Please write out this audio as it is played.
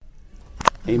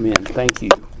Amen. Thank you.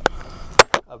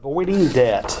 Avoiding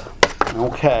debt.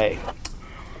 Okay.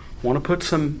 Want to put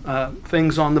some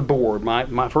things on the board.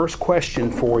 My first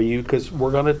question for you, because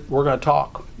we're gonna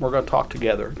talk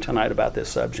together tonight about this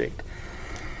subject.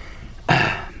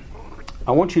 I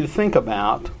want you to think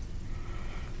about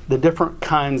the different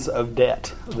kinds of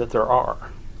debt that there are.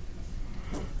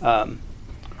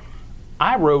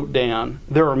 I wrote down,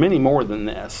 there are many more than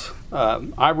this.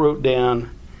 I wrote down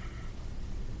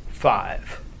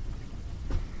 5.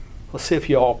 Let's see if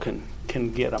you all can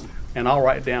get them. And I'll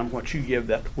write down what you give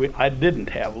that I didn't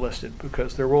have listed,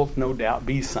 because there will no doubt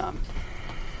be some.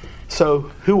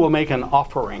 So, who will make an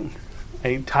offering?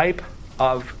 A type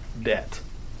of debt,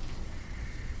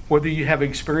 whether you have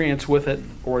experience with it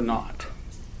or not.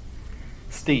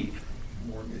 Steve.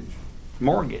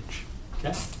 Mortgage.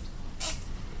 Okay.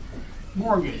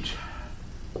 Mortgage.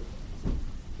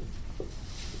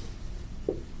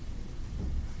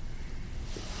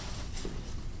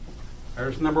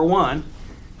 There's number 1.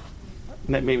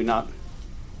 Maybe not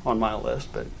on my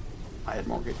list, but I had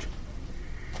mortgage.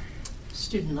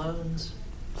 Student loans.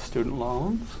 Student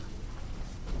loans.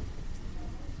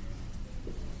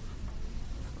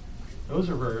 Those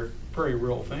are very, very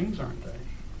real things, aren't they?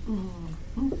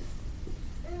 Mm-hmm.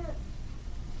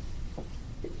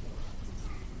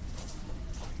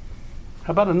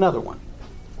 How about another one?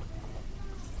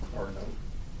 Car note.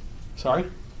 Sorry?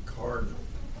 Car note.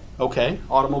 Okay,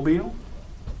 automobile.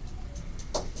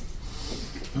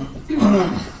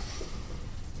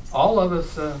 All of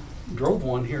us drove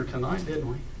one here tonight, didn't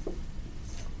we?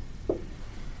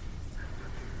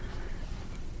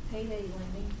 Payday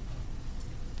lending.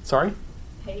 Sorry?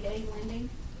 Payday lending.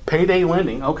 Payday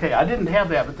lending. Okay, I didn't have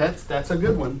that, but that's a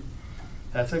good one.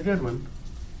 That's a good one.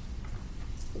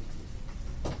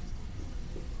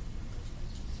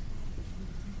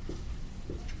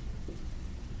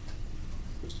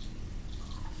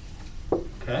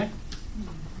 Okay.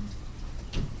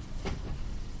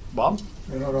 Bob?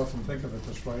 We don't often think of it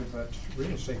this way, but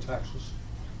real estate taxes.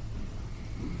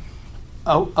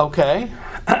 Oh, okay.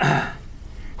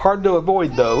 Hard to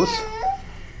avoid those,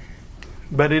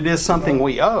 but it is something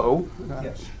we owe.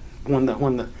 Yes. When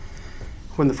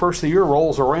the first of the year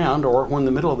rolls around, or when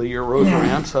the middle of the year rolls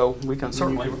around, so we can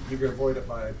certainly. You can avoid it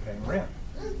by paying rent.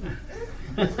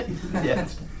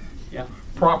 Yes. Yeah.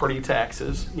 Property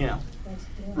taxes. Yeah.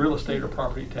 Real estate or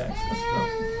property taxes.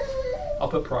 I'll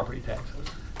put property taxes.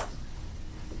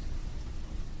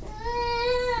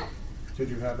 Did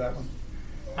you have that one?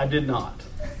 I did not.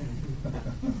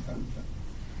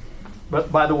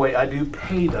 But by the way, I do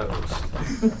pay those.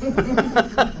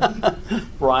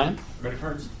 Ryan? Credit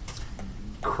cards?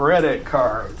 Credit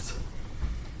cards.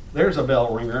 There's a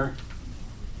bell ringer.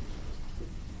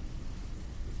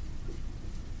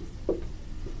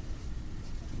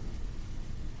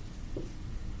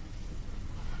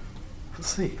 Let's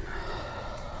see.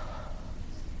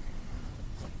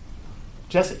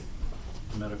 Jesse?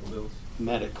 Medical bills.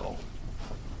 Medical.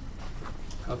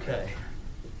 Okay.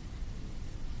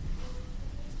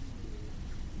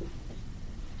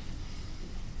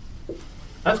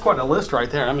 That's quite a list right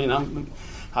there. I mean,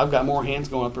 I've got more hands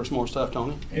going up. There's more stuff,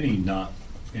 Tony. Any not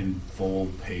in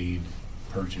full paid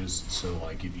purchase, so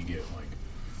like if you get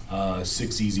like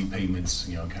 6 easy payments,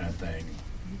 kind of thing,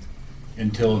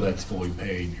 until that's fully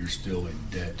paid, you're still in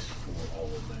debt for all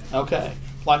of that. Okay.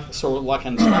 Like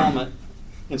an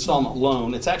installment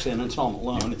loan. It's actually an installment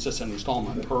loan. It's just an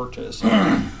installment purchase.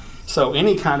 So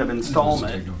any kind of That's a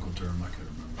installment. technical term. I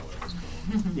couldn't remember what it was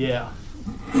called.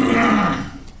 Yeah.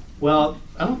 Well,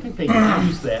 I don't think they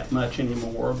use that much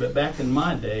anymore, but back in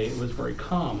my day, it was very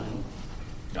common.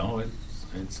 No,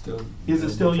 it's still. Is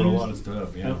it still for used? a lot of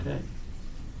stuff? Yeah. Okay.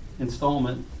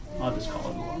 Installment, I'll just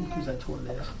call it a loan because that's what it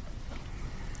is.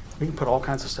 We can put all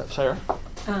kinds of stuff. Sarah?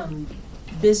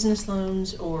 Business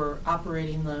loans or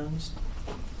operating loans.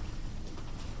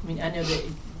 I mean, I know that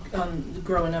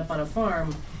growing up on a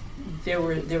farm, there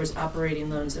was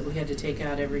operating loans that we had to take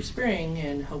out every spring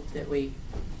and hope that we,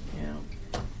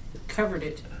 covered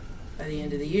it by the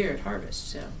end of the year at harvest.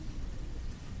 So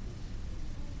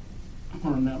I'm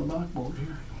running out of blackboard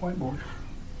here, whiteboard.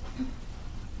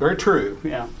 Very true.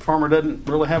 Yeah, farmer doesn't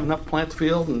really have enough to plant the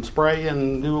field and spray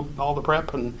and do all the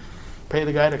prep and pay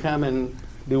the guy to come and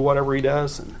do whatever he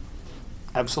does. And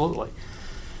absolutely.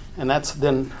 And that's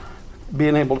then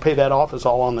being able to pay that off is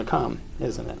all on the come,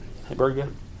 isn't it? Hey, very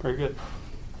good. Very good.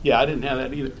 Yeah, I didn't have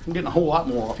that either. I'm getting a whole lot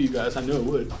more off you guys. I knew I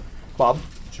would. Bob?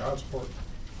 Child support.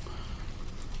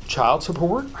 Child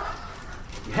support?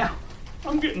 Yeah,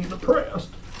 I'm getting depressed.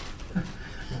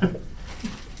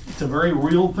 It's a very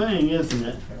real thing, isn't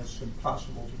it? And it's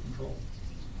impossible to control.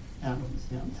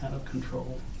 out of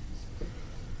control.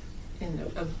 And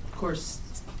of course,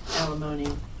 alimony,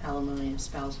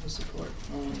 spousal support,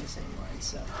 along the same line,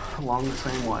 so. Along the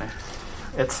same way,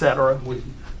 etc.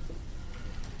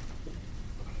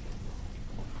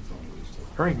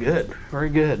 Very good, very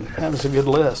good. That was a good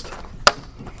list.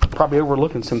 Probably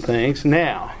overlooking some things.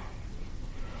 Now,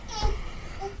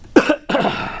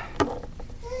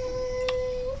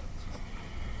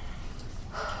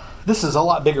 this is a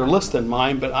lot bigger list than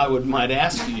mine, but I might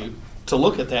ask you to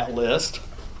look at that list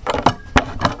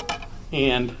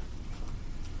and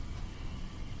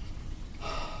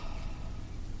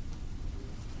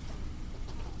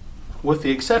with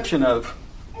the exception of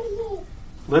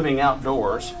living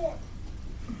outdoors,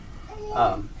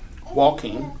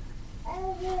 walking,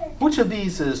 which of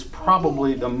these is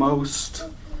probably the most,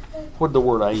 what's the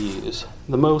word I use?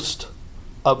 The most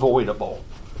avoidable.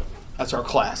 That's our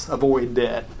class, avoid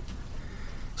debt.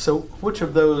 So which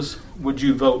of those would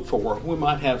you vote for? We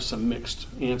might have some mixed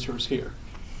answers here.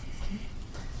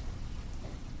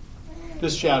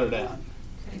 Just shout it out.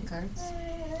 Credit cards.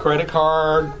 Credit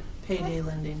card, Payday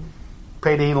lending.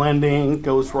 payday lending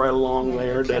goes right along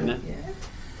there, doesn't it? Yeah.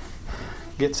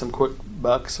 Get some quick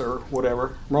bucks or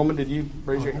whatever. Roman, did you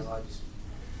raise your hand?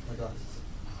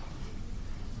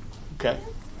 Okay.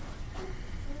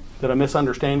 Did I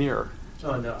misunderstand you or?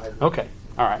 Oh, no, Okay,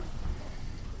 all right.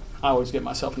 I always get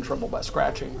myself in trouble by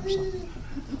scratching or something.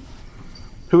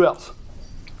 Who else?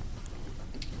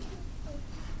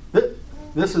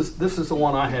 This is the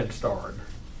one I had starred.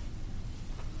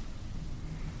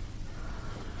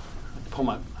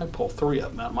 I pull 3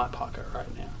 of them out of my pocket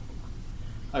right now.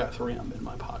 I got 3 of them in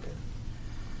my pocket.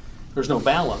 There's no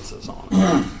balances on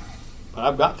them, but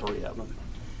I've got 3 of them.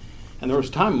 And there was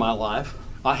a time in my life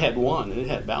I had one and it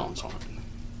had balance on it.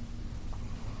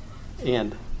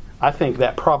 And I think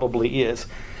that probably is.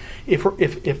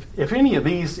 If any of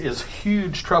these is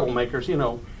huge troublemakers, you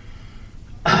know,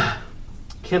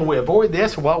 can we avoid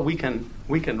this? Well, we can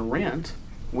rent,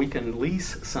 we can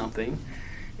lease something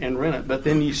and rent it, but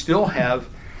then you still have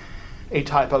a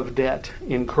type of debt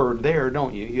incurred there,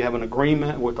 don't you? You have an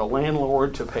agreement with the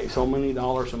landlord to pay so many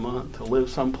dollars a month to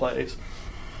live someplace,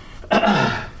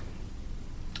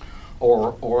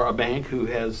 or a bank who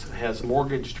has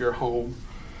mortgaged your home.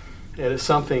 It is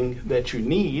something that you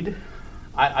need.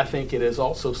 I think it is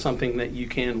also something that you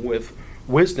can, with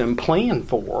wisdom, plan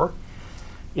for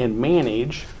and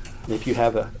manage. If you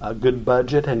have a good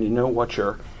budget and you know what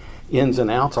your ins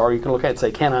and outs are, you can look at it and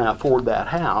say, can I afford that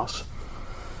house?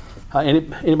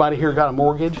 Anybody here got a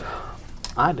mortgage?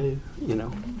 I do, you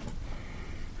know.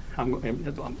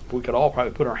 We could all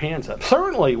probably put our hands up.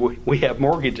 Certainly we have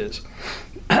mortgages.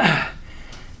 I'm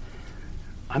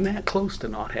that close to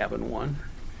not having one.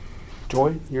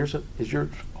 Joy, is yours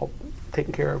all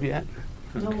taken care of yet?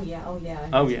 Okay. Oh yeah.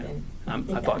 Oh yeah. I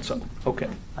thought so. Okay,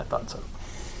 I thought so.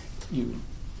 You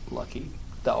lucky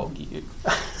dog, you.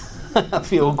 I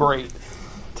feel great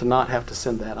to not have to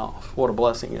send that off. What a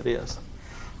blessing it is.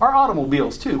 Our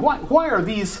automobiles too. Why are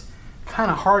these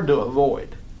kind of hard to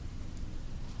avoid?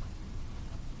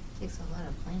 It takes a lot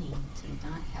of planning to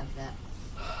not have that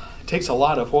It takes a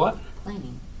lot of what?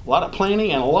 planning A lot of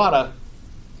planning and a lot of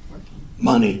working.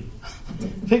 money.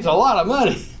 It takes a lot of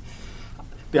money.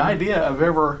 The idea of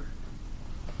ever...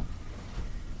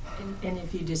 And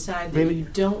if you decide that you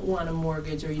don't want a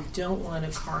mortgage or you don't want a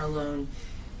car loan,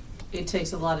 it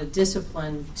takes a lot of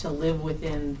discipline to live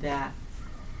within that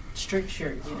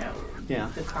stricture, you know. Yeah.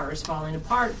 The car is falling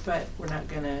apart, but we're not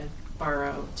going to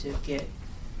borrow to get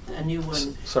a new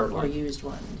one Certainly. or used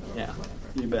one or Yeah,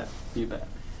 whatever. you bet.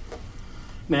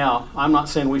 Now, I'm not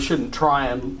saying we shouldn't try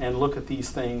and look at these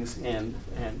things and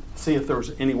see if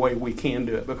there's any way we can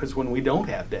do it, because when we don't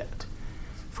have debt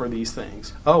for these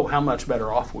things, oh, how much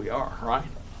better off we are, right?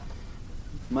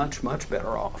 Much, much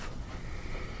better off.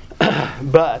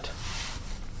 But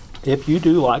if you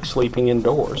do like sleeping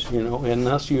indoors, you know,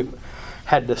 unless you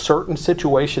had a certain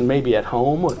situation maybe at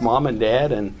home with mom and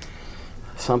dad and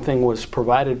something was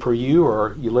provided for you,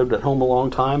 or you lived at home a long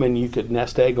time and you could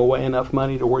nest egg away enough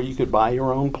money to where you could buy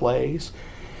your own place,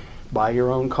 buy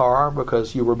your own car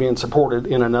because you were being supported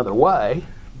in another way.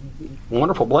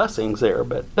 Wonderful blessings there,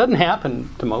 but it doesn't happen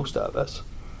to most of us.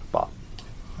 Bob.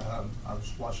 I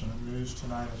was watching the news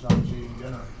tonight as I was eating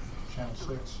dinner, Channel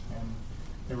 6, and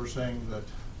they were saying that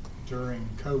during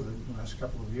COVID, the last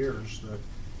couple of years, the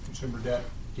consumer debt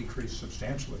decreased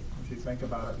substantially. If you think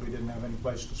about it, we didn't have any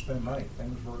place to spend money.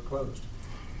 Things were closed.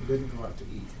 We didn't go out to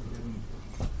eat. We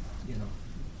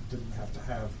didn't have to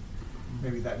have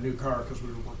maybe that new car because we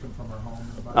were working from our home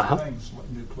and a bunch of things, like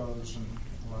new clothes and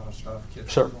a lot of stuff.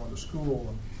 Kids Sure. were going to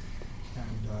school,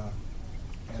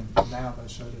 And now they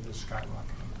said it is skyrocketing.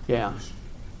 Yeah. It's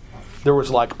There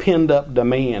was like pinned up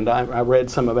demand. I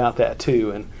read some about that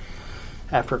too. And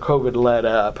after COVID let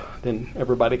up, then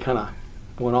everybody kind of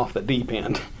went off the deep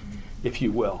end, if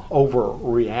you will,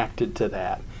 overreacted to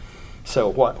that. So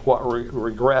what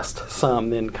regressed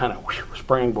some then kind of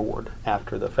springboard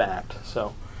after the fact.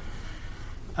 So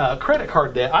credit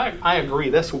card debt, I agree.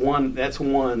 That's one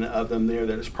of them there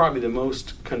that is probably the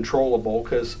most controllable,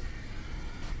 because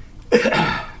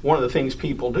one of the things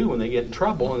people do when they get in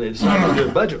trouble and they decide to do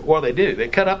a budget, what do? They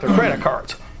cut up their credit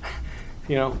cards.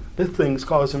 You know, this thing's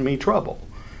causing me trouble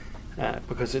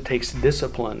because it takes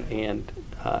discipline and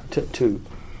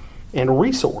and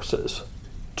resources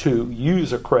to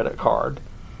use a credit card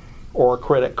or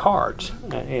credit cards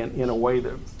and in a way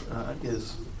that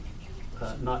is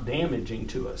not damaging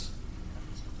to us.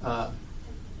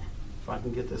 If I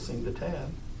can get this thing to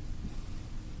tab.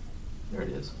 There it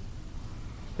is.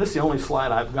 This is the only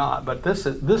slide I've got, but this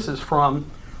is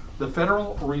from the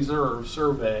Federal Reserve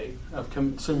Survey of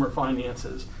Consumer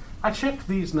Finances. I checked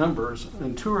these numbers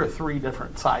in 2 or 3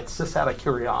 different sites just out of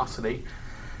curiosity.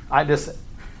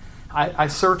 I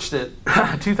searched it,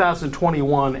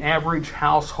 2021 average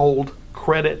household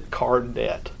credit card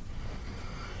debt,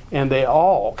 and they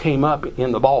all came up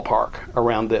in the ballpark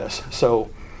around this. So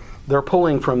they're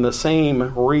pulling from the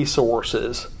same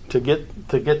resources to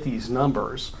get these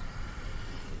numbers.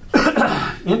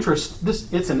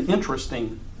 It's an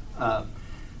interesting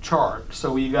chart.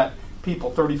 So you got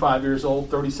people 35 years old,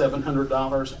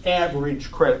 $3,700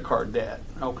 average credit card debt.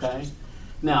 Okay,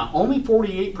 now only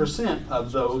 48%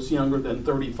 of those younger than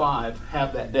 35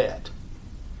 have that debt.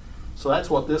 So that's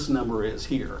what this number is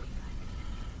here.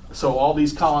 So all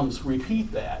these columns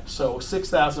repeat that. So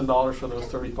 $6,000 for those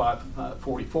 35,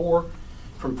 44.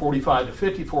 From 45 to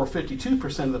 54,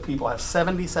 52% of the people have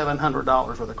 $7,700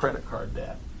 worth of credit card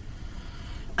debt.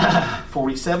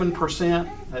 47%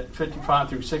 at 55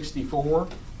 through 64.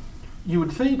 You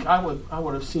would think I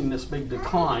would have seen this big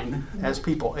decline as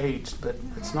people aged, but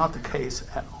it's not the case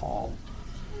at all.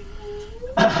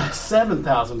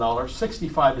 $7,000,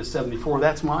 65 to 74,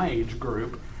 that's my age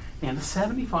group, and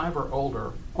 75 or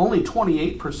older, only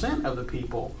 28% of the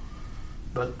people,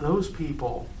 but those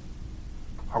people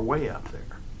are way up there.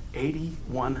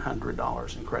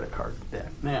 $8,100 in credit card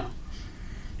debt. Now,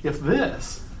 if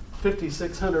this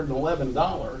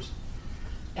 $5,611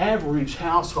 average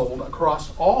household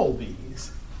across all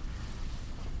these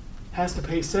has to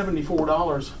pay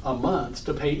 $74 a month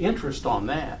to pay interest on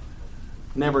that,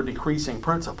 never decreasing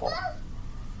principal,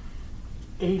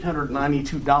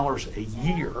 $892 a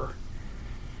year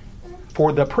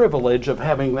for the privilege of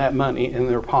having that money in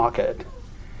their pocket,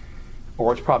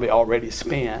 or it's probably already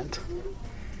spent,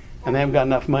 and they haven't got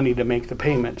enough money to make the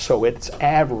payment, so it's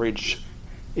averaging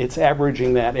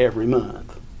that every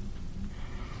month.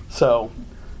 So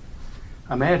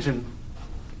imagine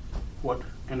what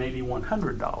an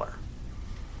 $8,100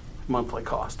 monthly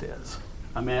cost is.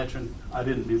 Imagine, I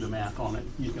didn't do the math on it.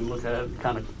 You can look at it and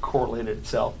kind of correlate it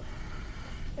itself.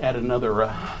 Add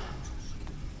another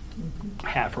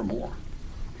half or more.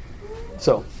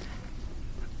 So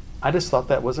I just thought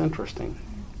that was interesting.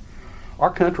 Our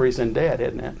country's in debt,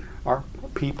 isn't it? Our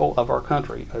people of our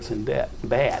country is in debt.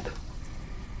 Bad.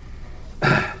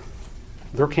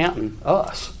 They're counting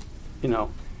us, you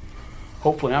know.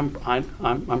 Hopefully,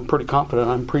 I'm pretty confident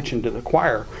I'm preaching to the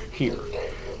choir here,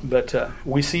 but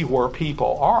we see where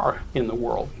people are in the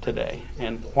world today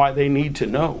and why they need to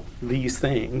know these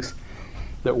things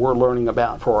that we're learning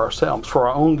about for ourselves, for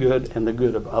our own good and the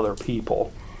good of other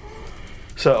people.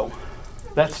 So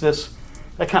that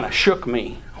kind of shook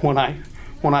me when I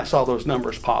saw those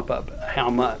numbers pop up.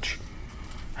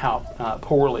 How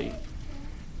poorly.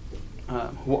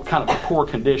 What kind of a poor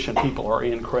condition people are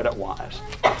in credit-wise.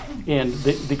 And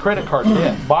the credit card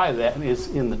debt by that is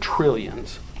in the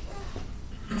trillions.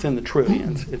 It's in the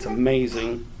trillions. It's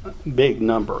amazing big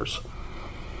numbers.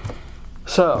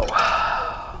 So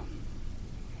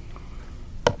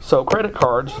credit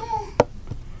cards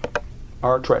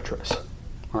are treacherous,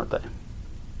 aren't they?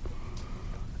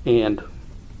 And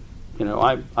you know,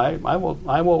 I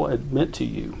will admit to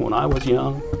you, when I was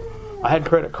young, I had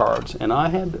credit cards, and I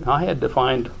had to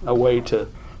find a way to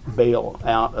bail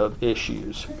out of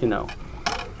issues, you know,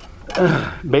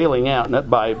 bailing out not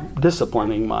by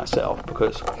disciplining myself,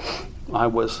 because I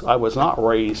was not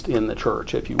raised in the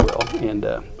church, if you will, and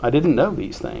I didn't know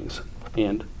these things,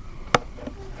 and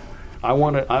I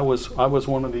was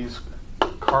one of these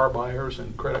car buyers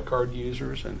and credit card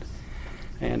users, and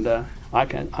I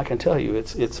can tell you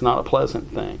it's not a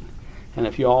pleasant thing. And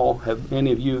if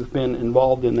any of you have been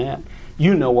involved in that,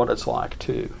 you know what it's like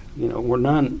too. You know, we're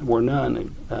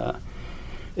none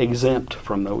exempt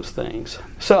from those things.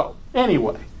 So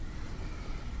anyway,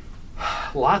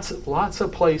 lots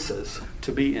of places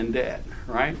to be in debt,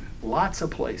 right? Lots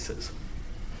of places.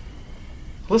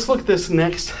 Let's look at this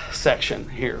next section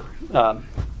here.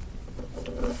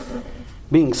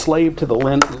 Being slave to the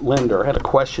lender. I had a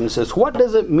question. It says, what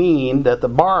does it mean that the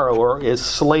borrower is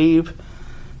slave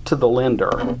to the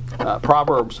lender?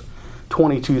 Proverbs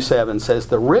 22:7 says,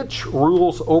 the rich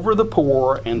rules over the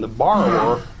poor, and the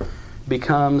borrower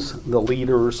becomes the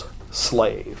leader's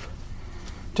slave.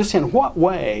 Just in what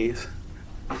ways?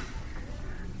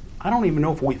 I don't even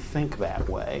know if we think that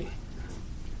way.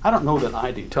 I don't know that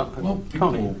I do. Well,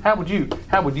 Tony, how would you?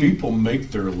 People make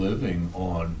their living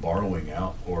on borrowing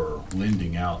out or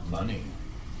lending out money.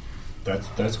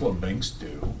 That's what banks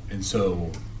do. And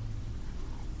so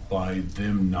by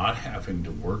them not having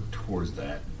to work towards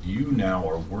that, you now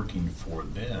are working for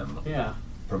them, Yeah.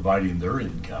 providing their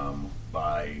income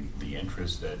by the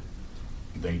interest that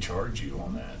they charge you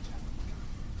on that.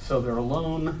 So they're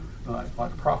loan,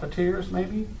 like profiteers,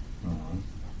 maybe? Mhm.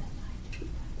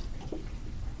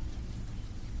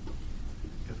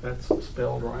 If that's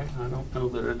spelled right, I don't know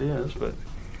that it is, but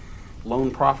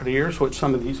loan profiteers, which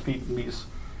some of these people,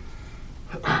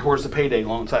 where's the payday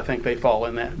loans? I think they fall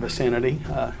in that vicinity.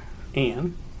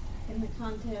 Ann? In the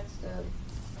context of,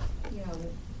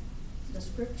 the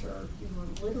scripture, you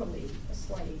were literally a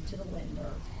slave to the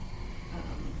lender.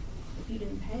 If you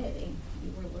didn't pay,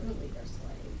 you were literally their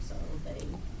slave, so they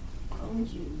owned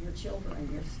you, your children,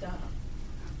 your stuff.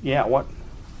 Yeah,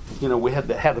 we had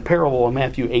the parable of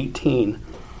Matthew 18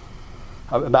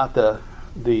 about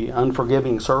the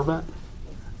unforgiving servant.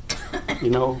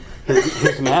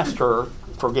 His master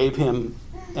forgave him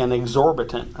an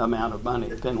exorbitant amount of money.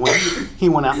 Then when he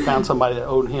went out and found somebody that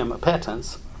owed him a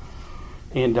pittance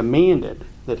and demanded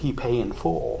that he pay in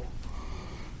full.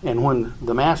 And when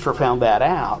the master found that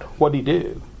out, what did he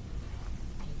do?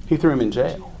 He threw him in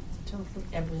jail. Until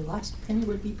every last penny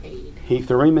would be paid. He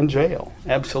threw him in jail.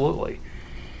 Absolutely.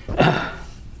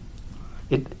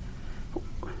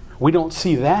 We don't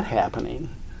see that happening.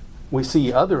 We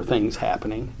see other things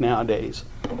happening nowadays.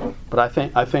 But I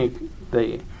think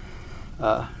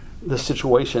the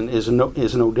situation is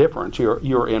no different.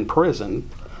 You're in prison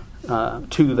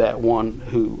to that one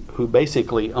who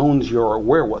basically owns your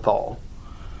wherewithal.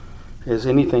 Is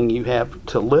anything you have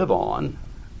to live on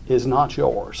is not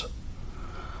yours.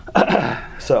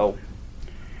 So,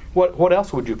 what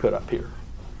else would you put up here?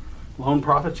 Loan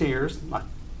profiteers.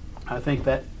 I think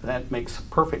that makes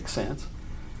perfect sense.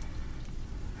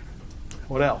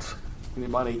 What else?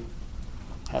 Anybody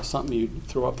have something you'd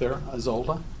throw up there?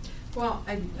 Azolda? Well,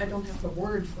 I don't have a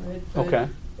word for it, but Okay.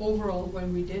 overall,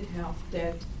 when we did have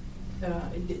that,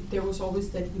 there was always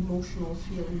that emotional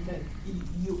feeling that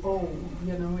you owe,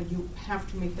 and you have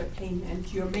to make that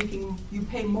payment. You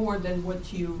pay more than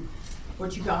what you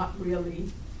got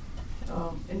really,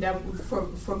 and that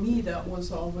for me that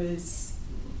was always,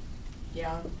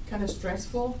 kind of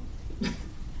stressful.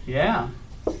 Yeah.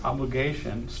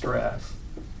 Obligation, stress,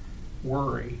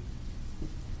 worry.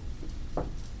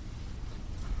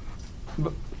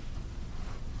 But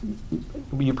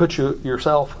you put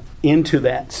yourself into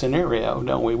that scenario,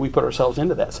 don't we? We put ourselves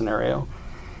into that scenario.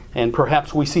 And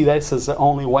perhaps we see this as the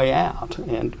only way out.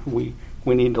 And we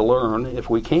need to learn, if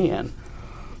we can,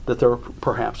 that there are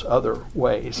perhaps other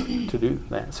ways to do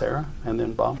that, Sarah. And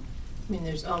then Bob? I mean,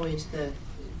 there's always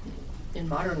in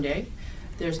modern day,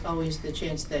 there's always the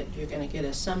chance that you're going to get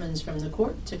a summons from the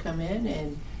court to come in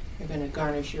and they're going to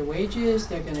garnish your wages,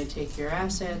 they're going to take your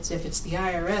assets. If it's the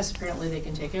IRS, apparently they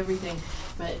can take everything.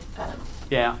 But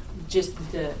just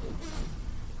the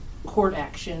court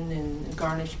action and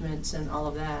garnishments and all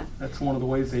of that. That's one of the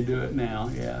ways they do it now,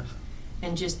 yes.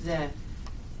 And just the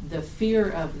fear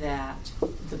of that,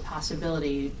 the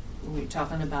possibility, when you're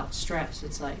talking about stress,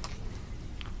 it's like,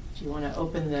 do you want to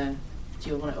open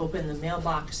the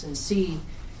mailbox and see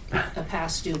a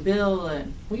past due bill?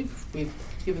 And we've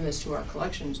given this to our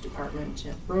collections department.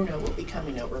 Bruno will be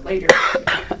coming over later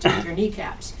to take your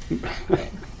kneecaps.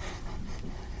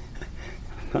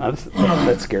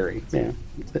 That's scary. Yeah,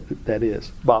 that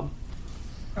is. Bob?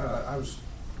 I was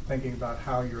thinking about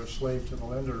how you're a slave to the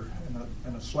lender,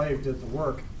 and a slave did the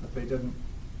work, but they didn't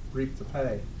reap the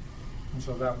pay. And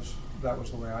so that was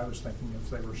the way I was thinking. If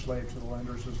they were slaves to the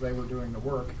lenders, as they were doing the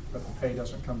work, but the pay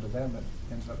doesn't come to them, it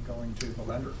ends up going to the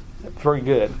lender. Very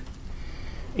good.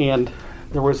 And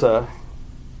there was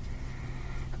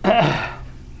had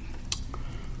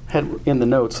in the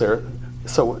notes there,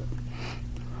 so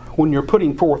when you're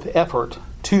putting forth effort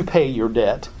to pay your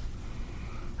debt,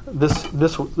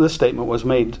 this statement was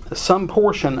made, some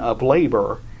portion of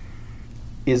labor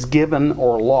is given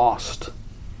or lost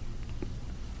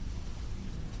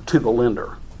to the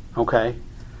lender, okay?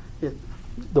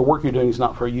 The work you're doing is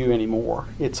not for you anymore.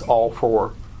 It's all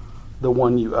for the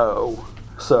one you owe.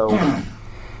 So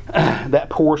that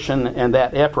portion and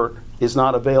that effort is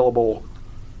not available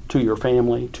to your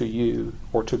family, to you,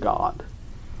 or to God.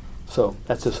 So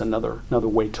that's just another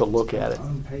way to look at it.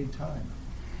 Unpaid time.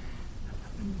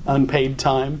 Unpaid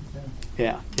time?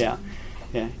 Yeah. Yeah.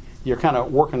 You're kind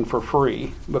of working for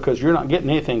free because you're not getting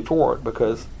anything for it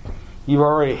because you've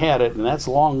already had it and that's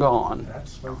long gone.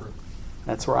 That's slavery.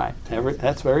 That's right.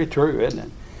 That's very true, isn't it?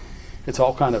 It's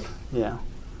all kind of, yeah.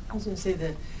 I was going to say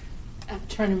that I'm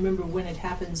trying to remember when it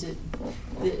happens.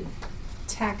 The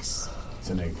tax It's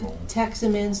in April.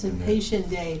 Emancipation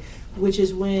Day, which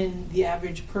is when the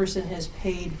average person has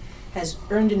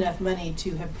earned enough money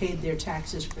to have paid their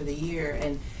taxes for the year.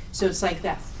 And so it's like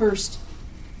that first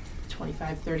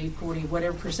 25, 30, 40,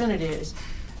 whatever percent it is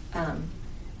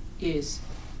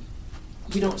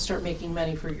you don't start making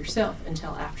money for yourself until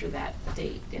after that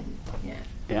date. And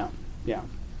Yeah.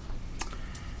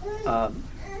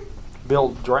 Bill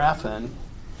Draffin,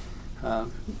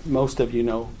 most of you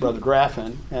know Brother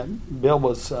Draffin, and Bill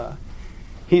was,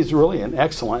 he's really an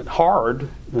excellent, hard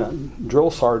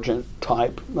drill sergeant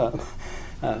type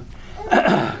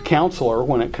counselor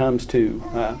when it comes to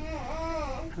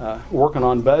working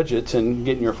on budgets and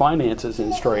getting your finances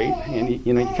in straight. And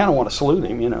you kind of want to salute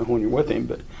him, when you're with him.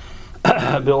 But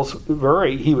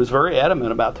he was very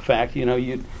adamant about the fact,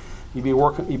 you'd be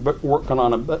working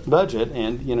on a budget,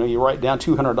 and you write down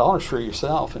 $200 for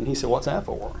yourself, and he said, "What's that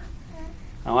for?"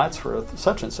 "Oh, that's for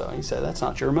such and so." He said, "That's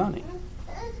not your money,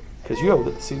 because you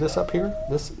owe. See this up here?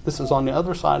 This is on the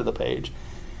other side of the page.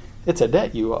 It's a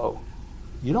debt you owe.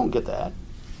 You don't get that.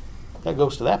 That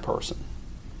goes to that person."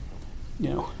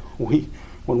 When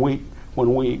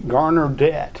we garner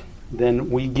debt, then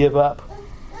we give up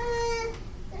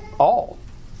all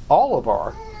of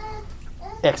our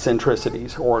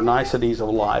eccentricities or niceties of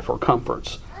life or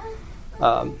comforts.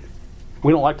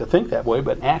 We don't like to think that way,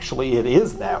 but actually it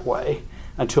is that way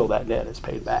until that debt is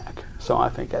paid back. So I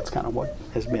think that's kind of what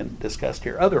has been discussed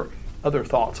here. Other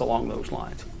thoughts along those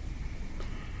lines?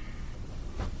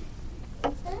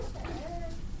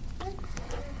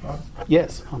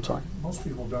 Yes, I'm sorry. Most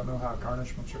people don't know how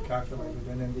garnishments are calculated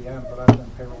in Indiana, but I've done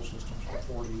payroll systems for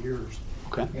 40 years.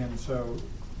 Okay. And so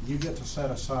you get to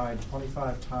set aside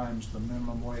 25 times the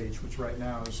minimum wage, which right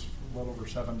now is a little over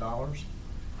 $7,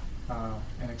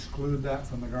 and exclude that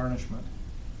from the garnishment.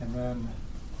 And then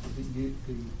the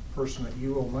person that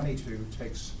you owe money to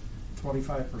takes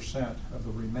 25% of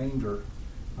the remainder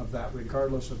of that,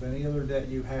 regardless of any other debt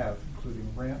you have,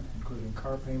 including rent, including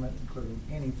car payment, including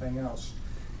anything else.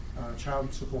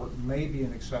 Child support may be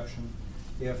an exception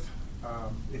if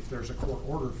there's a court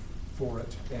order for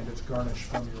it and it's garnished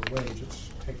from your wage. It's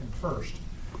taken first.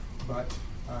 But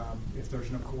if there's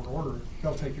no court order,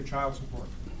 they'll take your child support.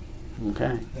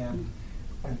 Okay. And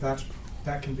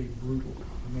that can be brutal.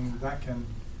 I mean, that can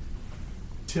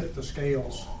tip the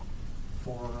scales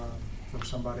for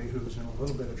somebody who's in a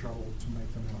little bit of trouble to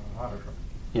make them in a lot of trouble.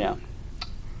 Yeah.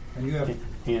 And you have,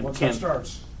 And once can that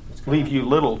starts, it's gonna leave you happen.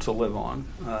 little to live on,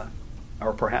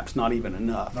 or perhaps not even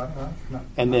enough. Not enough.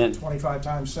 And then 25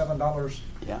 times $7,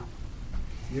 yeah.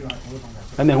 you're not going to live on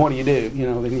that. And then what do? Then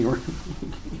you're,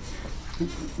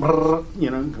 go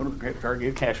to the credit card,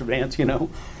 get cash advance,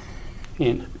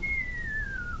 and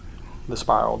the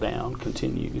spiral down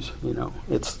continues.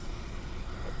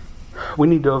 We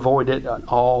need to avoid it at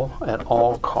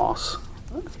all costs.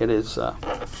 It is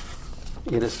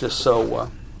just so,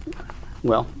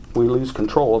 we lose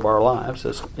control of our lives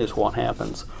is what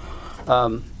happens.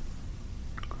 I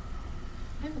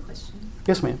have a question.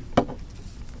 Yes, ma'am.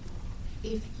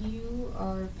 If you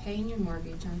are paying your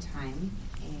mortgage on time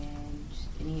and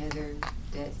any other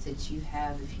debts that you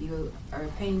have, if you are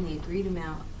paying the agreed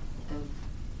amount of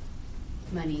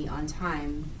money on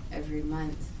time every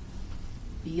month,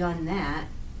 beyond that,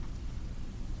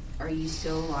 are you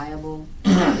still liable?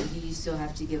 Do you still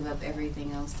have to give up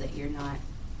everything else that you're not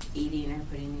eating or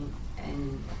putting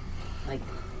in, like?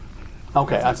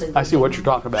 Okay, I see what you're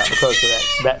talking about because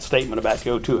of that statement about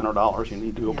you owe $200, you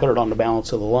need to go put it on the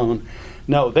balance of the loan.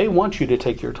 No, they want you to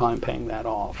take your time paying that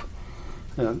off.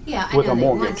 Yeah, I with know a they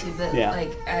mortgage. want to, but Yeah.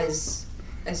 like as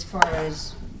far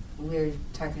as we're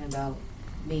talking about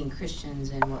being Christians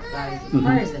and what God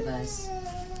requires of us,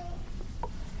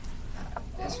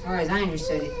 as far as I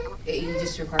understood it, it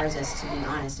just requires us to be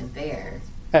honest and fair.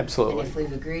 Absolutely. And if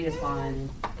we've agreed upon,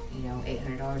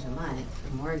 $800 a month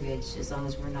for mortgage, as long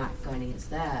as we're not going against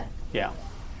that. Yeah.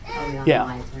 are we on Yeah. the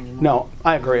line anymore? No,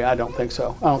 I agree. I don't think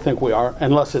so. I don't think we are,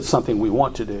 unless it's something we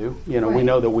want to do. You know, we Right.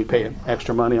 know that we pay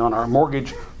extra money on our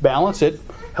mortgage balance. It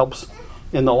helps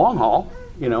in the long haul,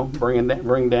 you know,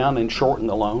 bring down and shorten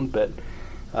the loan. But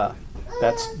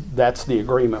that's the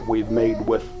agreement we've made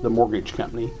with the mortgage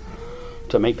company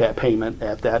to make that payment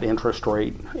at that interest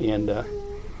rate, and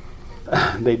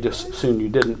they just assume you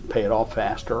didn't pay it off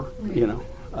faster, you know.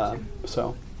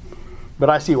 So, but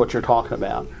I see what you're talking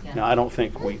about. Yeah. Now, I don't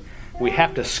think we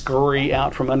have to scurry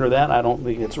out from under that. I don't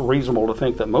think it's reasonable to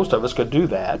think that most of us could do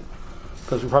that,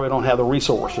 because we probably don't have the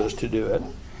resources to do it,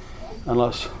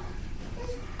 unless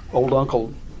old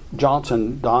Uncle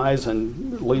Johnson dies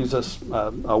and leaves us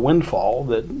a windfall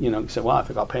that, you know, you say, well, I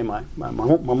think I'll pay my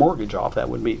mortgage off. That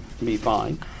would be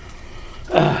fine.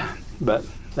 But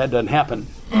that doesn't happen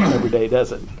every day,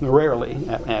 does it? Rarely,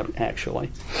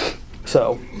 actually.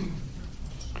 So,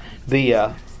 this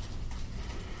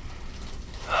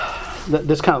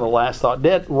is kind of the last thought.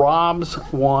 Debt robs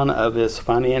one of his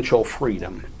financial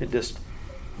freedom. It just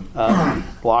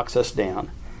locks us down.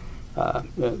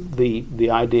 The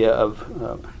idea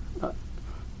of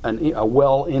a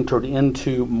well entered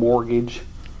into mortgage,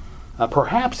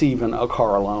 perhaps even a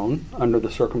car loan under the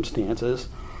circumstances,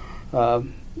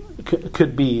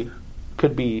 could be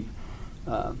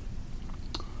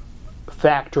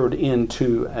factored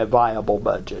into a viable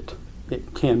budget.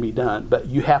 It can be done, but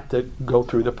you have to go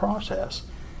through the process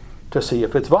to see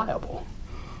if it's viable.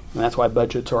 And that's why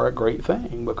budgets are a great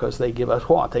thing, because they give us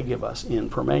what? They give us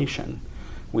information.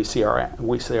 We see our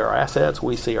assets,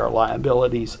 we see our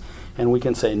liabilities, and we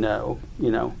can say no.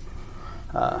 You know,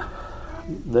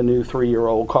 the new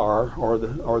 3-year-old car, or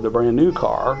the brand new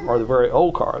car, or the very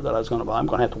old car that I was going to buy, I'm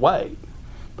going to have to wait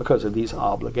because of these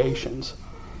obligations.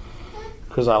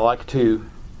 Because I like to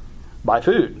buy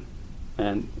food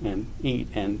and eat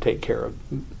and take care of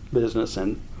business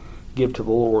and give to the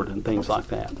Lord and things like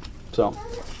that. So,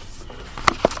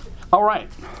 all right.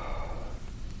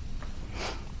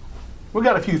 We've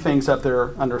got a few things up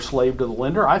there under slave to the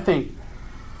lender. I think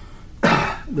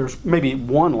there's maybe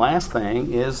one last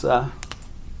thing is I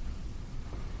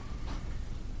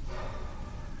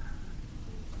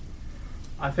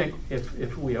think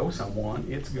if we owe someone,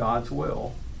 it's God's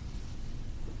will.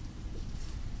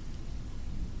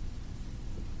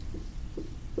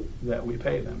 That we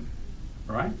pay them,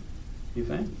 right? You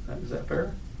think? Is that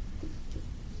fair?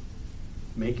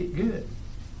 Make it good.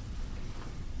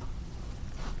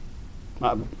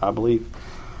 I believe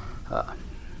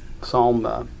Psalm,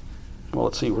 well,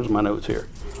 let's see, where's my notes here?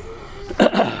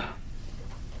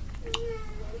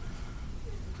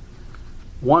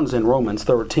 One's in Romans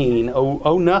 13.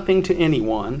 Owe nothing to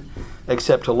anyone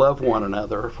except to love one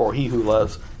another, for he who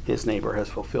loves his neighbor has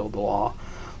fulfilled the law.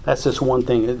 That's just one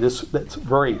thing that's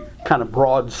very kind of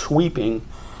broad sweeping.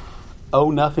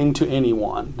 Owe nothing to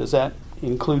anyone. Does that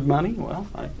include money? Well,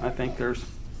 I think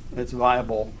it's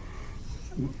viable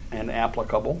and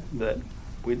applicable that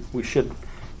we should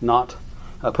not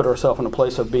put ourselves in a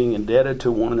place of being indebted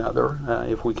to one another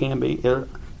if we can be.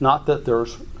 Not that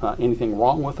there's anything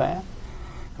wrong with that.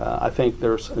 I think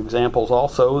there's examples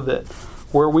also that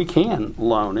where we can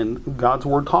loan, and God's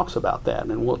Word talks about that,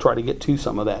 and we'll try to get to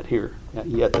some of that here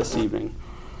yet this evening.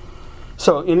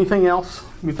 So anything else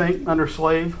you think under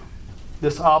slave?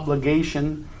 This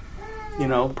obligation, you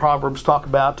know, Proverbs talk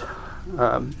about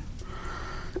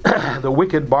the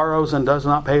wicked borrows and does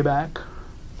not pay back.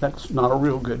 That's not a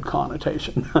real good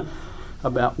connotation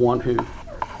about one who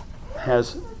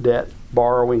has debt,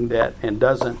 borrowing debt, and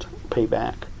doesn't pay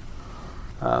back.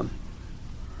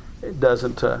 It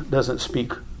doesn't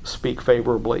speak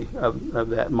favorably of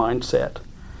that mindset.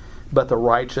 But the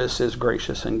righteous is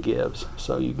gracious and gives.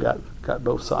 So you've got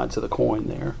both sides of the coin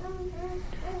there.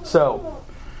 So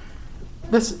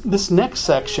this next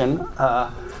section,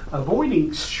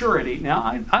 avoiding surety.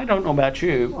 Now I don't know about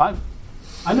you.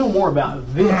 I know more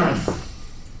about this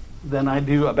than I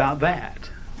do about that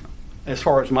as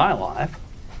far as my life.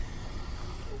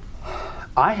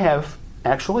 I have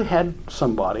actually had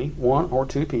somebody, one or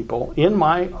two people, in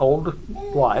my old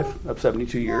life of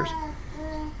 72 years,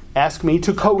 ask me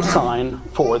to co-sign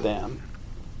for them.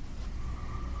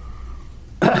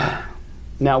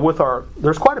 Now,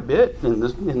 there's quite a bit in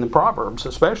the Proverbs,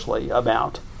 especially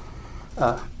about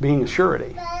being a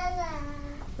surety,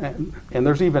 and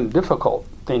there's even difficult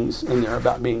things in there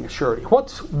about being a surety.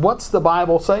 What's the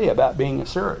Bible say about being a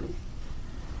surety?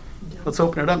 Let's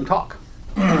open it up and talk.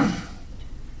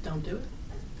 Don't do it.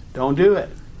 Don't do it.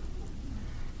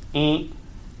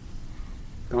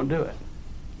 Don't do it.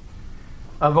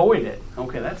 Avoid it.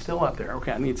 Okay, that's still up there.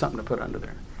 Okay, I need something to put under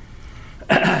there.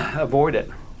 Avoid it.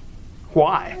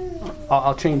 Why?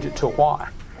 I'll change it to why.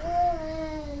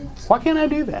 Why can't I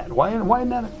do that? Why isn't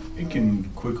that? It can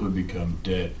quickly become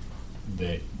debt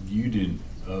that you didn't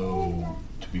owe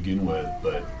to begin with,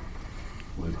 but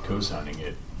with co-signing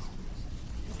it,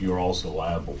 you're also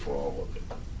liable for all of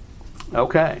it.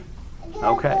 Okay,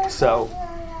 so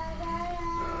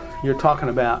you're talking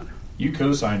about, You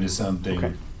co-signed to something,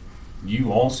 Okay.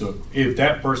 you also, if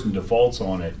that person defaults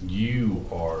on it, you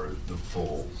are the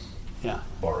full yeah,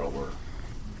 borrower.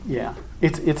 yeah.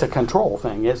 It's a control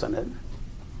thing, isn't it?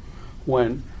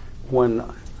 When you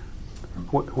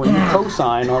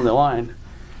co-sign on the line,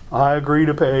 I agree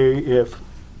to pay if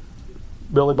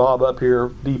Billy Bob up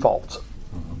here defaults.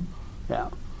 Yeah.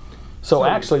 So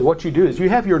actually what you do is you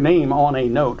have your name on a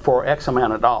note for X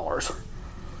amount of dollars.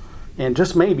 And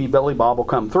just maybe Billy Bob will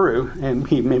come through and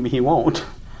maybe he won't.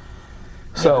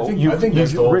 So I think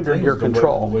that's the you whole render thing, your is the way-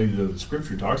 control. The way the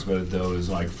scripture talks about it, though, is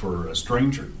like for a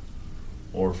stranger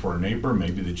or for a neighbor,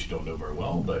 maybe that you don't know very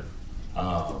well, but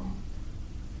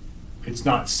it's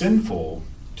not sinful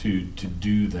to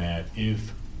do that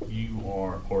if you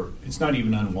are, or it's not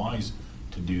even unwise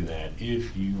to do that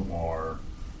if you are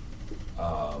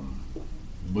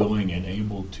willing and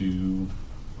able to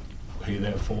pay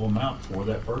that full amount for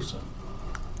that person.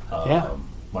 Yeah.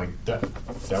 Like that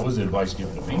was the advice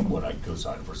given to me when I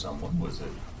co-signed for someone, was that,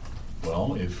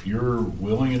 well, if you're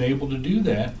willing and able to do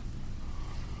that,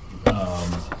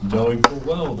 knowing full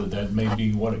well that that may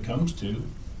be what it comes to.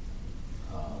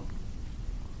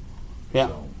 Yeah,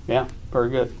 So- yeah, very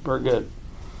good, very good.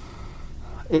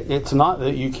 It's not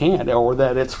that you can't or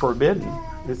that it's forbidden.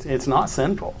 It's not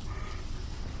sinful.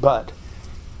 But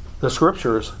the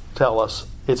scriptures tell us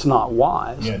it's not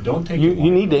wise. Yeah, don't take You it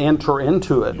need to enter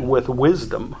into it Yeah. with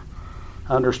wisdom,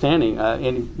 understanding.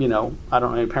 And you know, I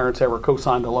don't know any parents ever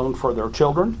co-signed a loan for their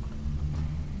children.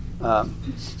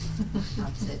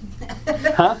 Opposite.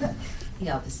 Huh? The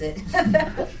opposite.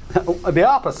 The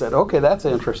opposite. Okay, that's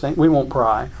interesting. We won't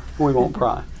pry. We won't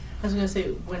pry. I was gonna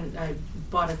say, when I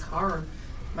bought a car,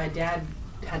 my dad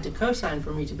had to co-sign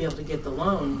for me to be able to get the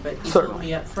loan, but he told Certainly.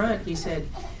 me up front, he said,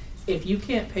 if you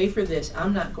can't pay for this,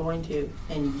 I'm not going to,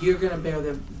 and you're gonna bear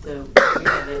the weight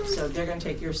of it, so they're gonna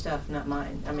take your stuff, not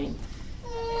mine. I mean,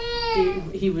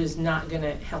 he was not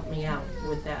gonna help me out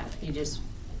with that. He just,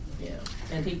 you know,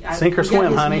 and Sink or we got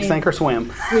swim, his honey. name- Sink or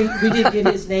swim. We did get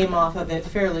his name off of it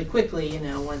fairly quickly, you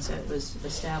know, once it was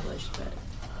established, but.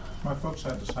 My folks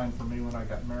had to sign for me when I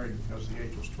got married because the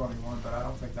age was 21, but I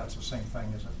don't think that's the same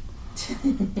thing, is it?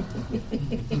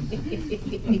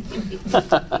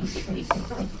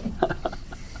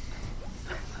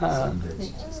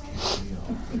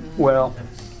 Well,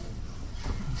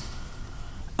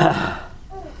 the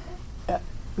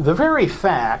very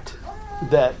fact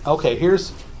that, okay,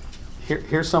 here's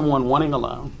someone wanting a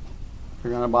loan.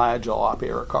 You're going to buy a jalopy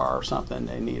or a car or something.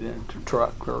 They need a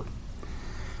truck or.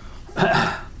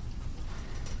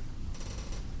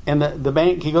 And the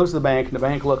bank, he goes to the bank, and the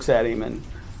bank looks at him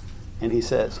and he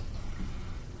says,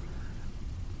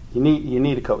 "You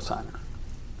need a cosigner."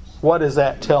 What is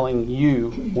that telling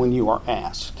you when you are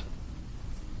asked?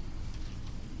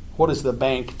 What is the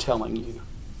bank telling you?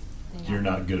 You're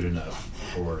not good enough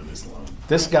for this loan.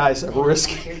 This guy's a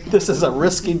risky. This is a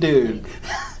risky dude,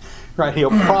 right? He'll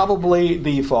probably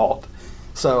default.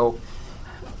 So,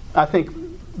 I think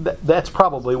that's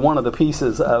probably one of the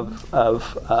pieces of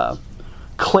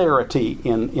clarity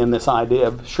in this idea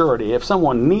of surety. If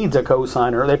someone needs a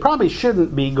cosigner, they probably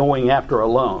shouldn't be going after a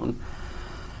loan.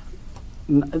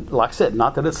 Like I said,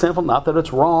 not that it's sinful, not that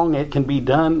it's wrong. It can be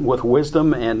done with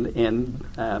wisdom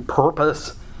and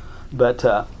purpose, but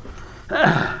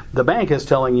the bank is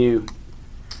telling you,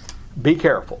 be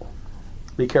careful.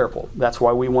 Be careful. That's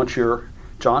why we want your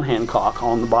John Hancock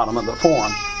on the bottom of the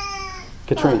form.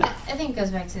 Katrina. Well, I think it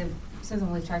goes back to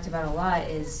something we've talked about a lot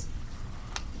is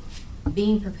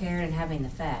being prepared and having the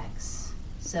facts.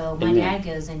 So my Amen. dad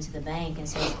goes into the bank and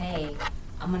says, hey,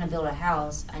 I'm going to build a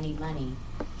house. I need money.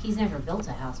 He's never built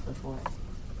a house before.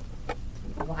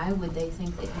 Why would they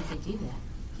think that he could do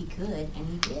that? He could, and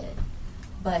he did.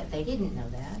 But they didn't know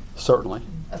that. Certainly.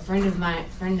 A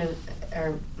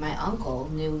my uncle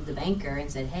knew the banker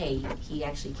and said, hey, he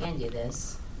actually can do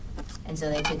this. And so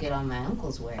they took it on my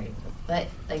uncle's word. But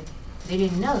like they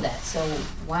didn't know that, so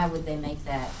why would they make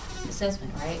that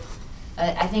assessment, right?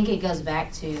 I think it goes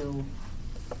back to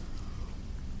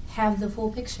have the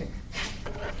full picture.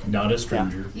 Not a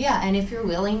stranger. Yeah, and if you're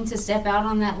willing to step out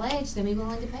on that ledge, then be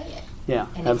willing to pay it. Yeah,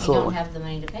 And if absolutely. you don't have the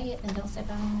money to pay it, then don't step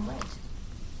out on the ledge.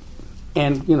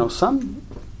 And you know, some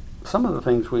of the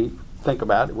things we think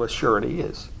about with surety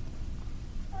is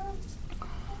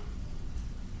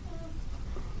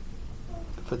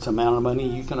if it's amount of money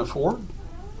you can afford,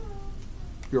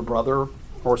 your brother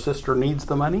or sister needs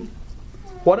the money,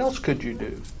 what else could you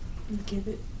do? Give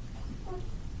it.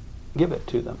 Give it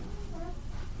to them.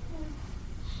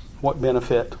 What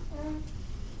benefit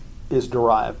is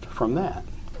derived from that?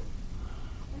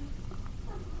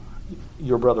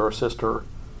 Your brother or sister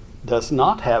does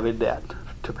not have a debt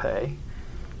to pay.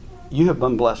 You have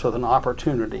been blessed with an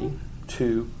opportunity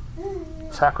to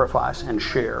sacrifice and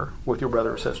share with your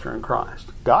brother or sister in Christ.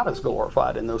 God is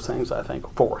glorified in those things, I think,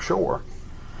 for sure.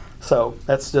 So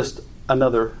that's just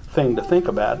another thing to think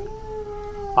about.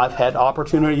 I've had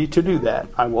opportunity to do that,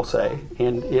 I will say,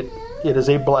 and it is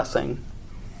a blessing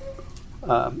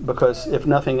because if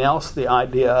nothing else, the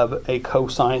idea of a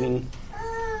co-signing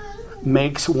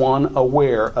makes one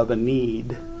aware of a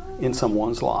need in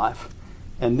someone's life,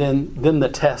 and then the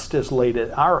test is laid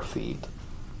at our feet.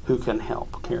 Who can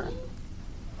help, Karen?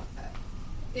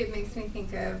 It makes me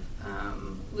think of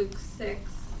Luke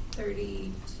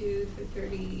 6:32 through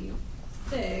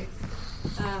 36.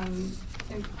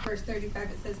 In verse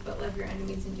 35 it says, "But love your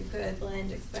enemies and do good,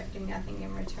 lend, expecting nothing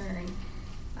in return."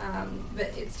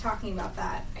 But it's talking about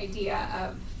that idea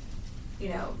of,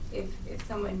 if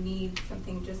someone needs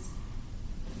something, just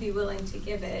be willing to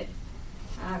give it.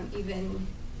 Even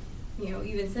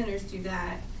sinners do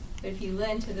that. But if you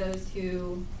lend to those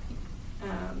whom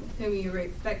you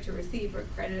expect to receive, or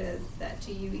credit is that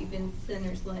to you, even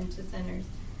sinners lend to sinners.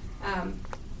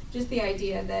 Just the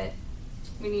idea that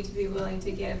we need to be willing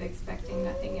to give, expecting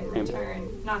nothing in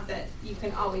return. Not that you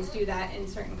can always do that in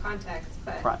certain contexts,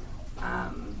 but Right.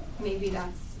 Maybe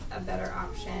that's a better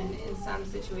option in some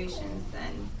situations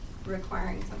than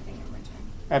requiring something in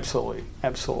return. Absolutely,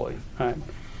 absolutely.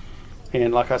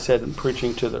 And like I said,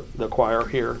 preaching to the choir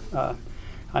here,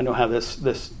 I know how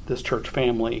this church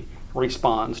family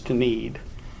responds to need,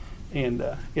 and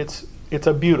it's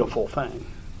a beautiful thing.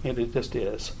 It just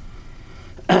is.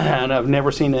 And I've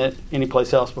never seen it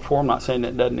anyplace else before. I'm not saying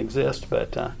it doesn't exist,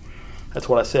 but that's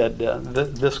what I said.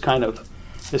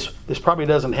 This probably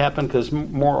doesn't happen because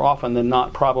more often than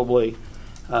not, probably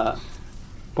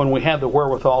when we have the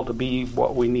wherewithal to be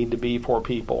what we need to be for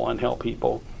people and help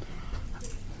people,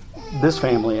 this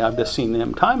family, I've just seen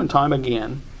them time and time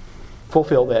again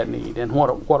fulfill that need. And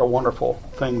what a wonderful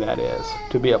thing that is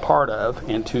to be a part of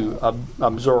and to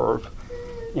observe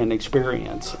and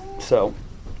experience. So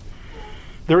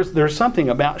there's something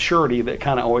about surety that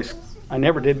kind of always I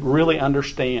never did really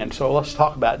understand. So let's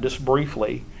talk about it just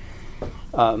briefly.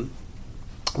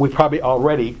 We've probably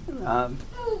already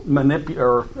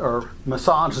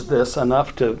massaged this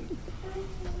enough to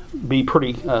be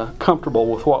pretty comfortable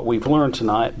with what we've learned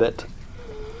tonight. That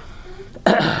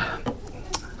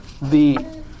the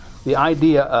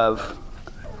idea of,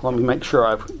 let me make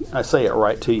sure I say it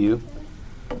right to you.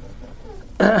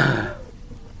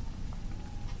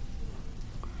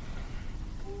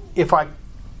 If I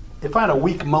had a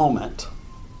weak moment,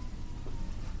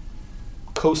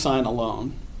 co-sign a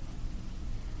loan,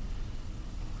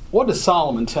 what does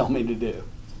Solomon tell me to do?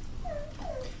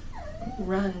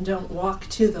 Run, don't walk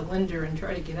to the lender and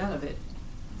try to get out of it,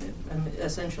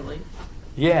 essentially.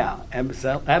 Yeah,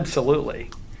 absolutely.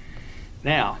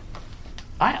 Now,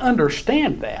 I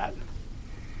understand that,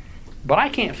 but I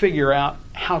can't figure out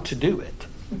how to do it.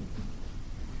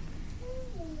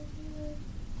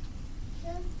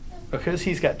 Because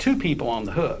he's got two people on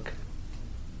the hook.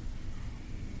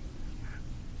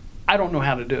 I don't know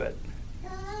how to do it.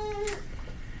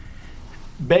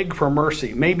 Beg for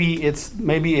mercy. Maybe it's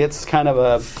kind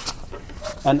of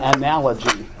an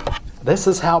analogy. This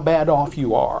is how bad off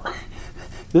you are.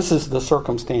 This is the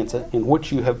circumstance in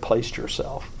which you have placed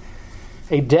yourself.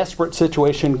 A desperate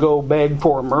situation, go beg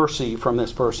for mercy from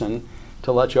this person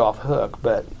to let you off the hook.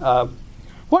 But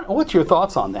what's your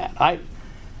thoughts on that? I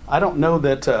don't know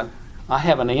that I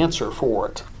have an answer for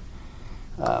it.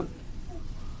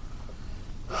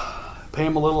 Pay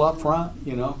him a little up front,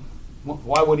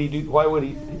 Why would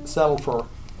he settle for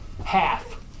half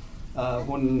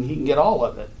when he can get all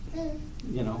of it?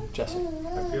 Jesse.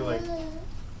 I feel like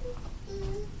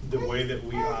the way that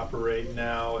we operate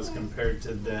now as compared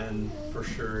to then for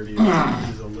surety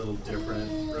is a little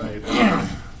different, right?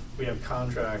 We have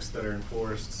contracts that are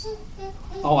enforced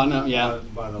Oh, I know, yeah.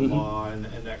 by the law and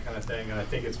that kind of thing. And I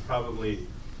think it's probably,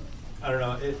 I don't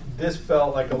know, this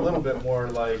felt like a little bit more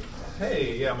like,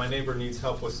 hey, yeah, my neighbor needs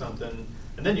help with something.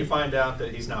 And then you find out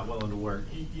that he's not willing to work.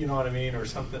 You know what I mean? Or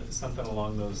something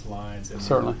along those lines. And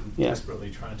Certainly, yeah.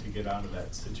 Desperately trying to get out of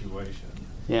that situation.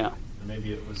 Yeah. And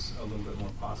maybe it was a little bit more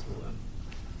possible then.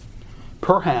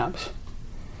 Perhaps,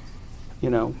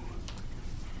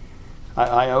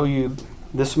 I owe you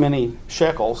this many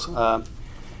shekels.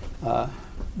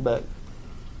 but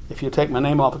if you take my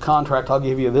name off the contract, I'll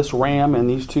give you this ram and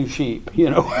these 2 sheep, you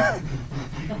know.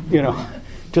 You know,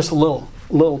 just a little,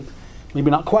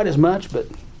 maybe not quite as much, but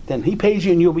then he pays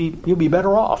you and you'll be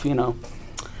better off, you know.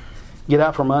 Get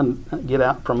out from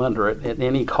under it at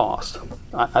any cost.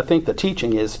 I think the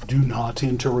teaching is do not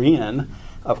enter in,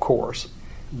 of course,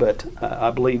 but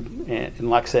I believe, and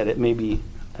like I said, it may be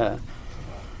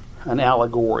an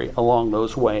allegory along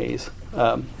those ways.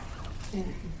 And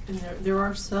there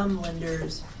are some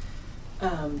lenders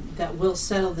that will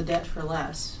settle the debt for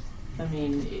less. I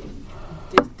mean,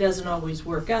 it doesn't always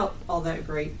work out all that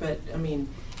great, but I mean,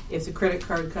 if the credit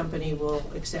card company will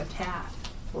accept half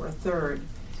or a third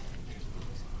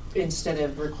instead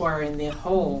of requiring the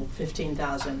whole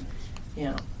 $15,000, you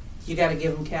know, you got to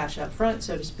give them cash up front,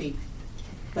 so to speak.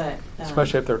 But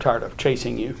especially if they're tired of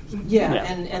chasing you. Yeah.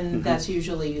 And that's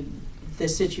usually the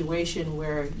situation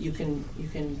where you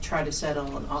can try to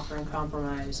settle and offer and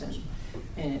compromise,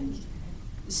 and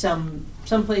some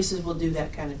places will do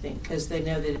that kind of thing because they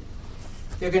know that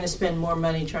they're going to spend more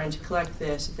money trying to collect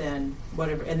this than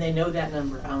whatever, and they know that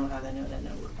number. I don't know how they know that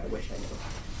number. I wish I knew.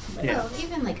 But Yeah. Well,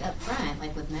 even like up front,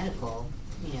 like with medical,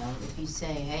 you know, if you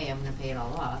say, hey, I'm going to pay it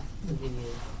all off, we'll give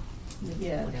you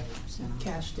yeah, whatever percent.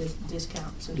 cash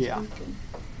discount, so to Yeah. speak.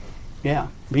 Yeah,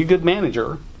 be a good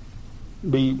manager.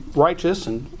 Be righteous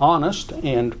and honest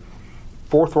and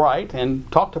forthright,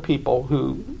 and talk to people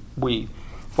who we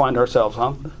find ourselves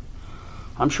on.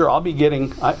 I'm sure I'll be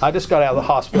getting, I just got out of the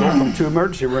hospital from 2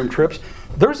 emergency room trips.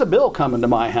 There's a bill coming to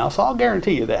my house. I'll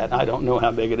guarantee you that. I don't know how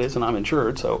big it is, and I'm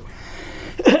insured, so.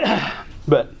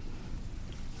 But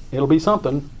it'll be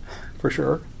something for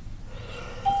sure.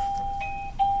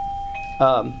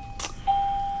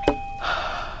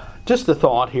 Just a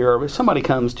thought here. If somebody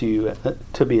comes to you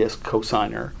to be a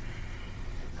co-signer,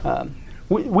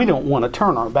 we don't want to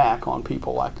turn our back on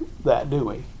people like that, do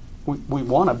we? We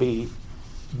want to be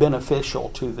beneficial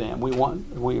to them. We want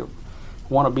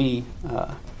to be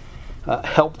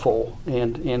helpful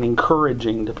and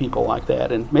encouraging to people like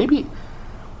that. And maybe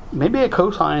a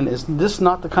cosign is just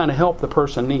not the kind of help the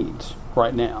person needs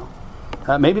right now.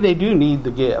 Maybe they do need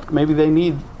the gift. Maybe they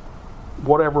need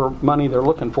whatever money they're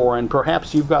looking for, and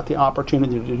perhaps you've got the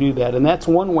opportunity to do that, and that's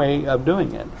one way of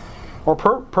doing it. Or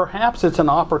perhaps it's an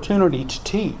opportunity to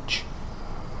teach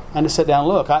and to sit down.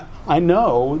 Look, I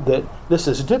know that this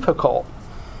is a difficult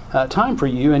time for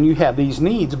you, and you have these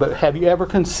needs, but have you ever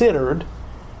considered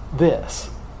this?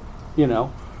 You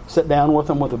know, sit down with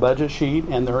them with a budget sheet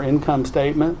and their income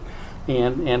statement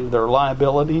and their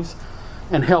liabilities,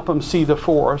 and help them see the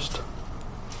forest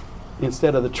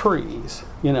instead of the trees,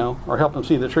 you know, or help them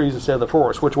see the trees instead of the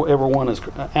forest, whichever one is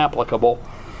applicable.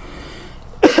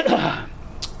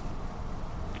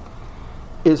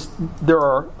 There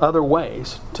are other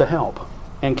ways to help,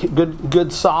 and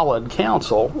good solid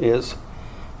counsel is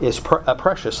a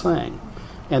precious thing.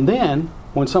 And then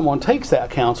when someone takes that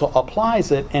counsel,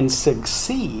 applies it, and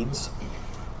succeeds,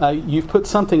 you've put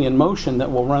something in motion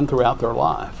that will run throughout their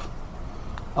life,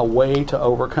 a way to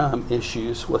overcome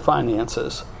issues with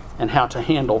finances and how to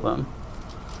handle them.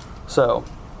 So,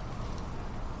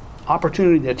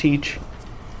 opportunity to teach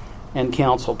and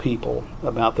counsel people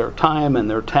about their time and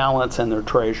their talents and their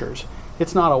treasures.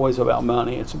 It's not always about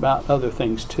money, it's about other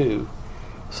things too.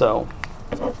 So,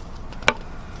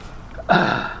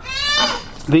 I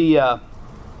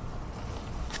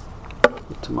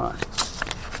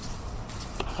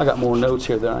got more notes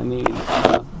here that I need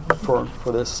for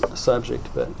this subject,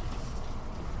 but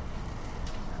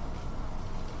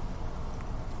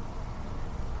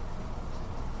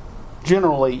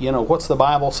generally, you know, what's the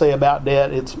Bible say about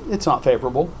debt? It's not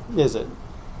favorable, is it?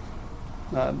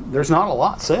 There's not a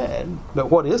lot said, but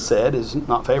what is said is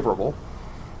not favorable.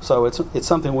 So it's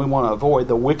something we want to avoid.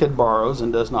 The wicked borrows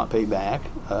and does not pay back.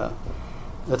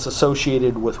 That's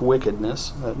associated with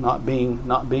wickedness, not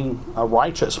being a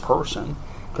righteous person,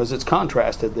 because it's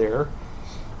contrasted there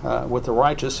with the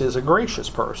righteous is a gracious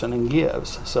person and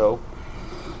gives. So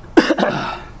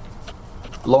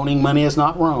loaning money is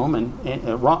not wrong,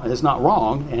 is not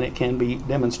wrong, and it can be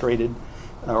demonstrated,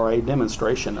 or a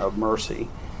demonstration of mercy.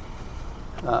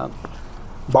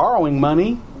 Borrowing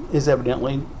money is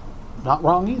evidently not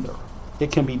wrong either.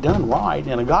 It can be done right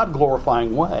in a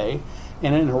God-glorifying way,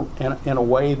 and in a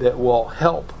way that will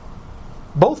help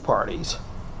both parties,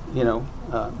 you know,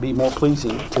 be more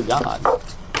pleasing to God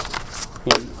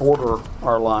and order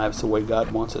our lives the way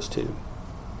God wants us to.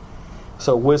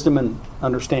 So wisdom and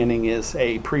understanding is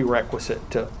a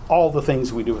prerequisite to all the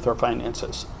things we do with our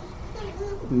finances.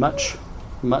 Much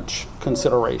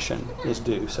consideration is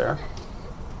due, Sarah.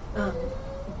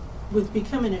 with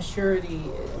becoming a surety,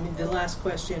 I mean, the last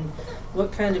question,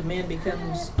 what kind of man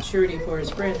becomes surety for his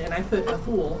friend? And I put a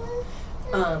fool.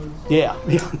 Yeah,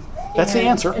 that's the And-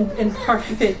 answer. And part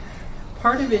of it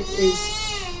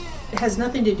it has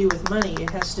nothing to do with money.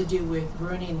 It has to do with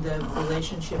ruining the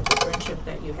relationship, the friendship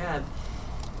that you have.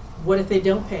 What if they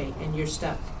don't pay and you're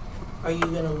stuck? Are you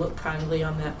going to look kindly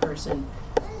on that person?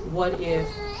 What if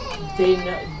they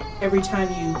know, every time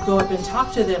you go up and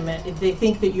talk to them, if they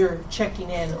think that you're checking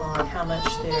in on how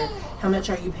much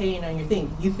are you paying on your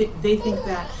thing? They think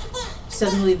that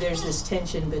suddenly there's this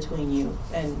tension between you,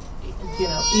 and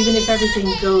even if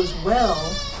everything goes well,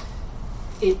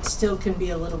 it still can be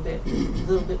a little bit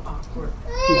awkward.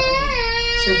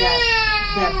 So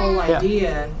that whole Yeah.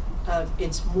 idea of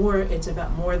it's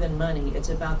about more than money. It's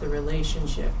about the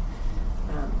relationship.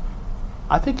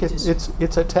 I think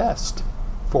it's a test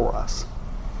for us,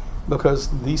 because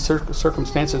these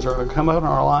circumstances are going to come out in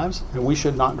our lives, and we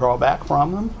should not draw back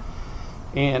from them,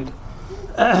 and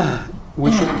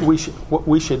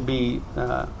we should be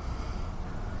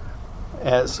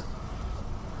as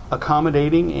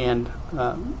accommodating and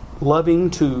loving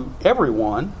to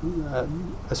everyone,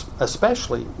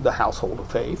 especially the household of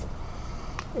faith,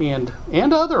 and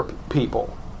other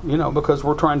people. Because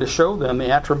we're trying to show them the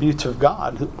attributes of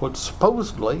God, which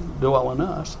supposedly dwell in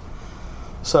us.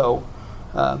 So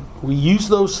we use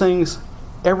those things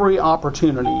every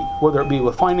opportunity, whether it be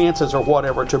with finances or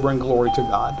whatever, to bring glory to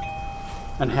God,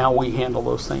 and how we handle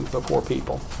those things before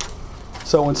people.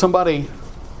 So when somebody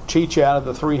cheats you out of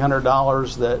the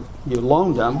 $300 that you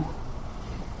loaned them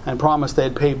and promised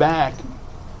they'd pay back,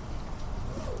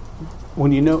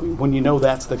 when you know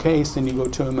that's the case, then you go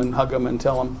to them and hug them and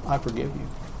tell them, I forgive you.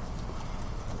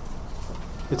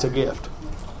 It's a gift.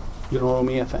 You don't owe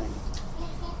me a thing.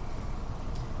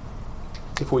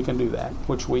 If we can do that,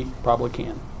 which we probably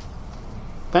can.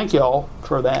 Thank you all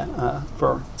for that,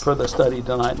 for the study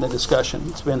tonight and the discussion.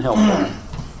 It's been helpful.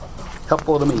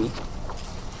 Helpful to me.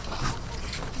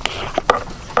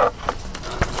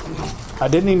 I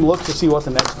didn't even look to see what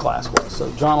the next class was,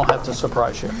 so John will have to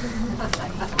surprise you.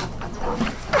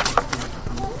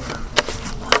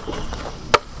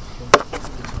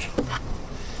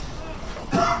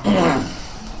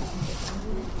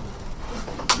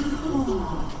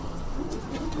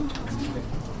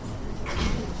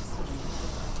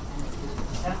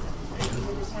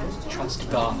 Trust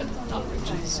God, not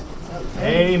riches.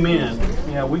 Amen.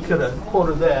 Yeah, we could have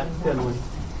quoted that, couldn't we?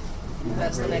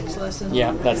 That's the next lesson.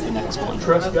 Yeah, that's the next one.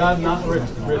 Trust God, not riches.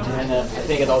 And I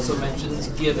think it also mentions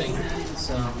giving.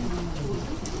 So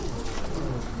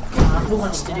Who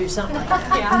wants to do something like that?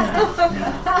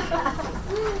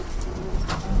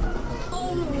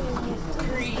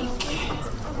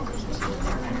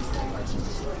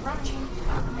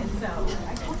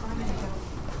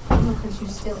 Because you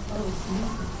still owe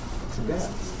Yes.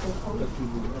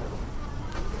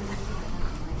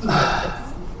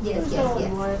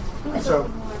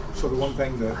 So the one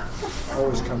thing that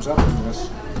always comes up in this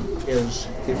is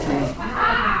if you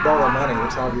borrow money,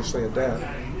 it's obviously a debt.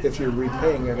 If you're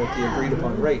repaying it at the agreed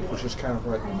upon rate, which is kind of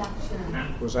what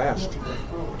was asked,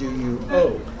 do you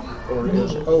owe? Or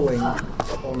is owing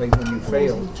only when you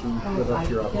fail to live up to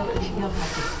your obligation?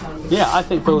 Yeah, I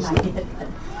think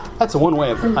that's one way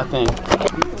of, I think.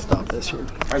 Stop this here.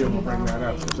 I didn't bring that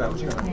up because that was kind of